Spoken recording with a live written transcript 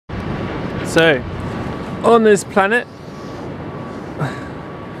So, on this planet,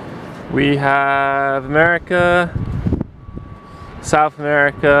 we have America, South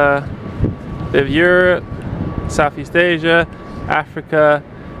America, a bit of Europe, Southeast Asia, Africa,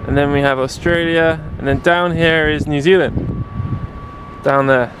 and then we have Australia, and then down here is New Zealand, down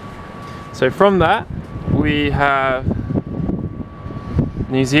there. So from that, we have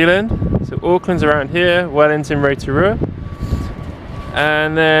New Zealand, so Auckland's around here, Wellington, Rotorua,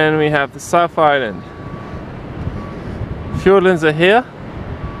 and then we have the South Island. Fiordlands are here,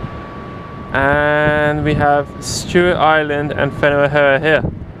 and we have Stewart Island and Whenua Hou are here.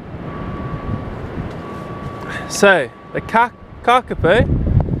 So, the Kakapo,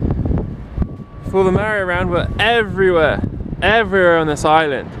 before the Maori around, were everywhere on this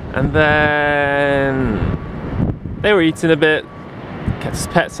island, and then they were eaten a bit, kept as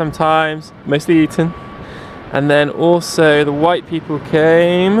pets sometimes, mostly eaten, and then also the white people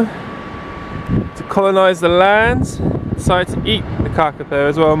came to colonize the lands, decided to eat the Kakapo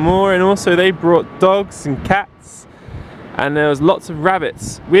as well more, and also they brought dogs and cats, and there was lots of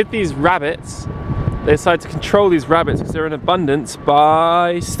rabbits. With these rabbits, they decided to control these rabbits because they're in abundance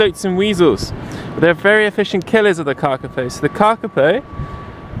by stoats and weasels. But they're very efficient killers of the Kakapo. So the Kakapo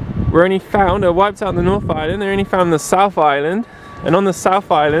were only found, or wiped out on the North Island, they're only found on the South Island, and on the South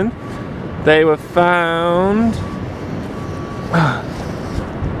Island they were found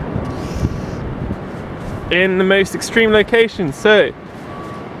in the most extreme locations. So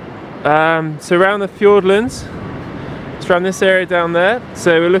around the Fiordlands, it's around this area down there.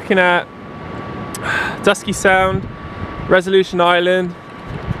 So we're looking at Dusky Sound, Resolution Island,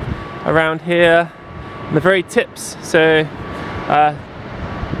 around here, and the very tips, so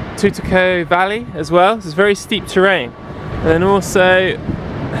Tutoko Valley as well. This is very steep terrain. And then also,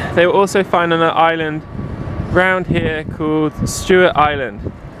 they were also found on an island around here called Stewart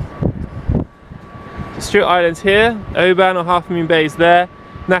Island. So Stewart Island's here, Oban or Half Moon Bay is there,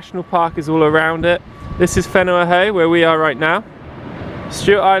 National Park is all around it. This is Whenua Hou, where we are right now.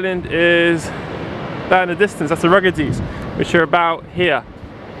 Stewart Island is down in the distance, that's the Ruggedies, which are about here.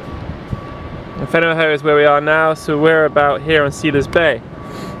 And Whenua Hou is where we are now, so we're about here on Sealers Bay.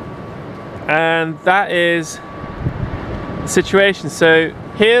 And that is the situation. So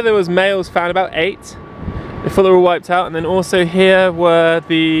here there was males found, about 8, before they were wiped out, and then also here were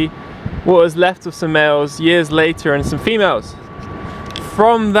what was left of some males years later and some females.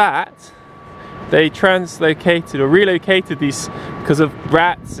 From that, they translocated or relocated these, because of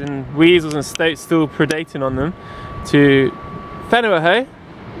rats and weasels and stoats still predating on them, to Whenua Hou,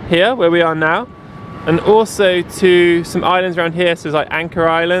 here where we are now, and also to some islands around here, so it's like Anchor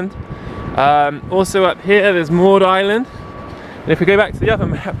Island. Also up here there's Maud Island, and if we go back to the other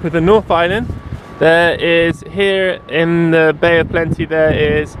map with the North Island, there is, here in the Bay of Plenty, there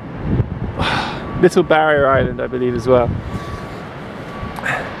is Little Barrier Island, I believe, as well.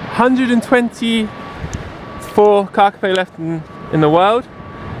 124 Kakapo left in the world.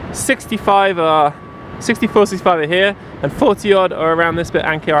 64, 65 are here, and 40 odd are around this bit,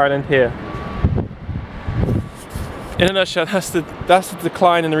 Anchor Island here. In a nutshell, that's the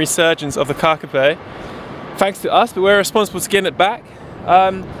decline and the resurgence of the Kakapo. Thanks to us, but we're responsible to getting it back.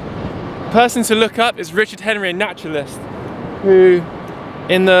 Person to look up is Richard Henry, a naturalist, who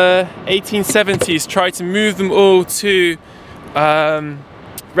in the 1870s tried to move them all to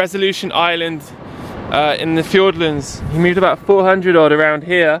Resolution Island in the Fiordlands. He moved about 400 odd around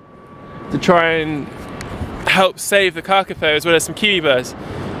here to try and help save the Kakapo as well as some kiwi birds.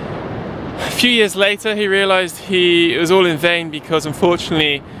 A few years later he realised it was all in vain, because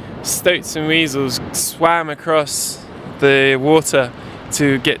unfortunately stoats and weasels swam across the water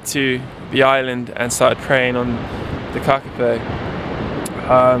to get to the island and started preying on the Kakapo.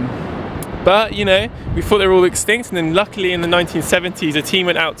 But you know, we thought they were all extinct, and then luckily in the 1970s a team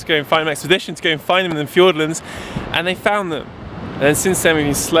went out to go and find an expedition to go and find them in the Fiordlands, and they found them. And then since then we've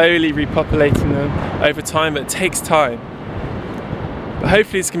been slowly repopulating them over time, but it takes time. But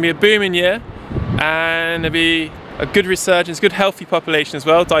hopefully it's going to be a booming year, and there'll be a good resurgence, good healthy population as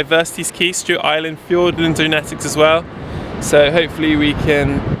well. Diversity's key, Stewart Island, Fiordland genetics as well. So hopefully we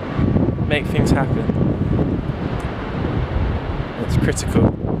can make things happen. It's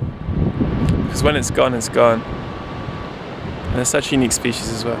critical, because when it's gone, it's gone. And they're such unique species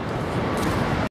as well.